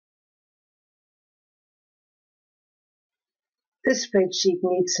This spreadsheet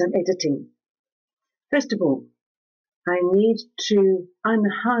needs some editing. First of all, I need to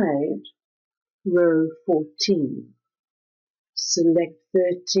unhide row 14. Select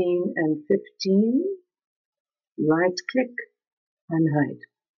 13 and 15, right-click, unhide.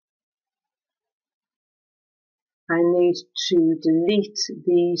 I need to delete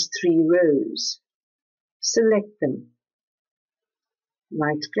these 3 rows. Select them,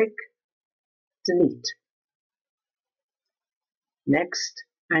 right-click, delete. Next,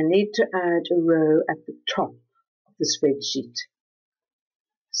 I need to add a row at the top of the spreadsheet.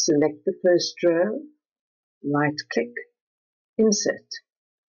 Select the first row, right-click, insert.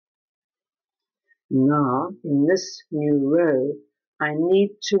 Now, in this new row, I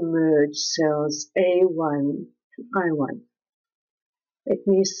need to merge cells A1 to I1. Let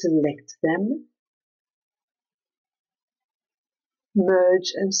me select them,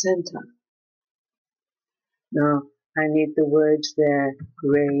 merge and center. Now, I need the words there,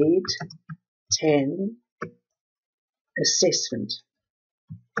 grade 10 assessment.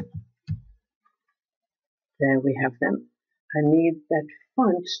 There we have them. I need that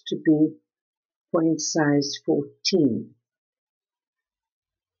font to be point size 14.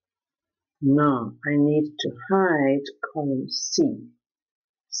 Now I need to hide column C.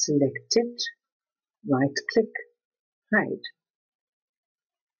 Select it, right click, hide.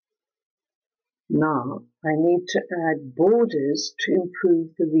 Now I need to add borders to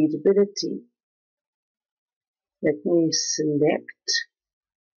improve the readability. Let me select,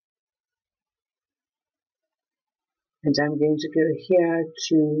 and I'm going to go here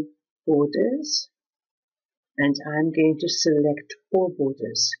to borders, and I'm going to select all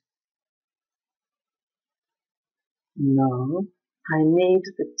borders. Now I need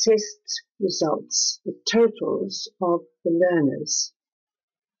the test results, the totals of the learners,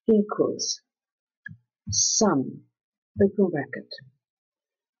 equals sum, open bracket.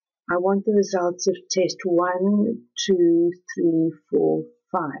 I want the results of test 1, 2, 3, 4,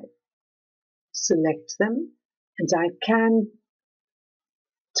 5. Select them, and I can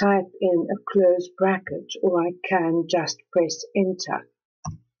type in a closed bracket, or I can just press enter.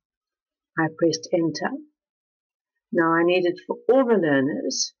 I pressed enter. Now I need it for all the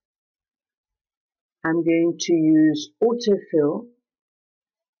learners. I'm going to use autofill.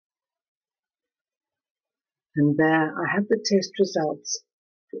 And there I have the test results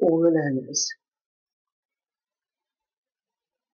for all the learners.